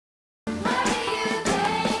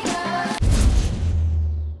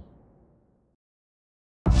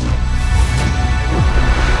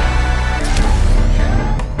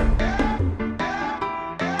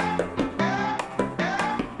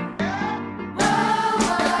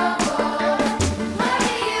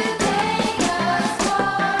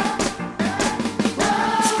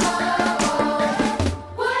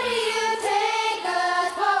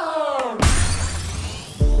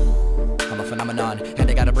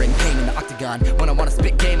ring, pain in the octagon. When I wanna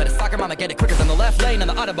spit game at a soccer mom, I get it quicker than the left lane on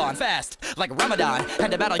the Autobahn. Fast, like Ramadan,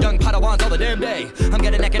 had to battle young Padawans all the damn day. I'm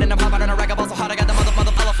getting naked and I'm hopping on a rag, I'm so hot I got the mother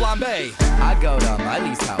flambe. I go to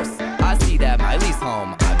Miley's house, I see that Miley's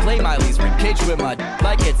home. I play Miley's ribcage with my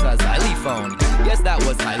like it's a xylophone. Yes, that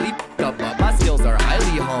was highly up, but my skills are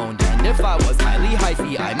highly honed. And if I was highly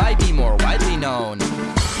hyphy, I might be more widely known.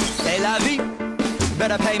 C'est la vie,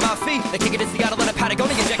 better pay my fee. They kick it in Seattle in a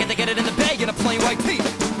Patagonian jacket, they get it in the Bay in a plain white tee.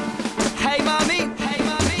 Hey mommy,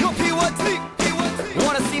 you're P1T.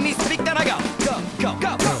 Wanna see me speak? Then I go.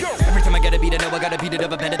 Every time I get a beat, I know I gotta beat it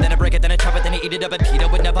up. I bend it, then I break it, then I chop it, then I eat it up. And Peter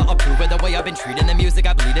would never approve of the way I've been treating the music.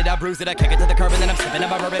 I bleed it, I bruise it, I kick it to the curb, and then I'm sipping on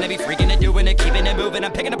my bourbon. I be freaking and doing it, keeping it moving.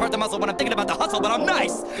 I'm picking apart the muscle when I'm thinking about the hustle, but I'm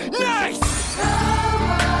nice.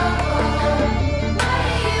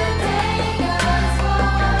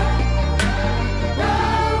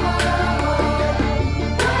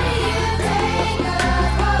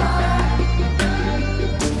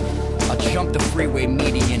 Jump the freeway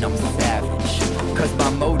median, I'm savage. Cause my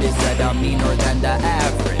mode is that I'm meaner than the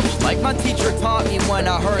average. Like my teacher taught me when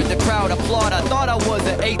I heard the crowd applaud. I thought I was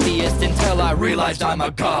an atheist until I realized I'm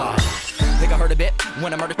a god. Think I heard a bit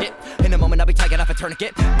when I murdered it. In a moment I'll be taking off a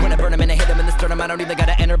tourniquet. When I burn him and I hit him in the sternum, I don't even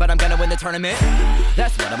gotta enter, but I'm gonna win the tournament.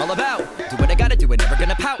 That's what I'm all about. Do what I gotta do, and never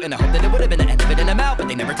gonna pout. And I hope that it would've been the end of it and I'm out. But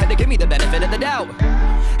they never tend to give me the benefit of the doubt.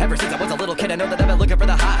 Ever since I was a little kid, I know that I've been looking for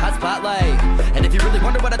the hot spotlight. And if you really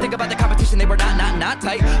wonder what I think about the competition, they were not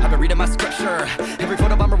tight. I've been reading my scripture. Every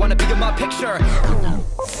photo bomber wanna be in my picture.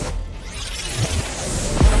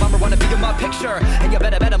 Wanna be in my picture. And you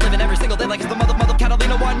better bet I'm living every single day like it's the mother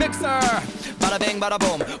Catalina wine mixer. Bada bing, bada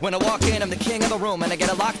boom. When I walk in, I'm the king of the room. And I get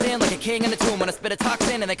it locked in like a king in the tomb. When I spit a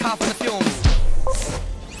toxin and they cough on the fumes.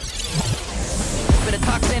 Spit a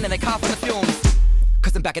toxin and they cough on the fumes.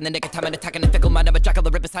 Cause I'm back in the nick of time and attacking the fickle mind. I'm a jackal,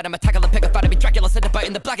 the rip aside, I'm a tackle, the pick. I thought I'd be Dracula, said the bite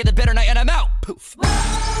in the black of the bitter night, and I'm out. Poof.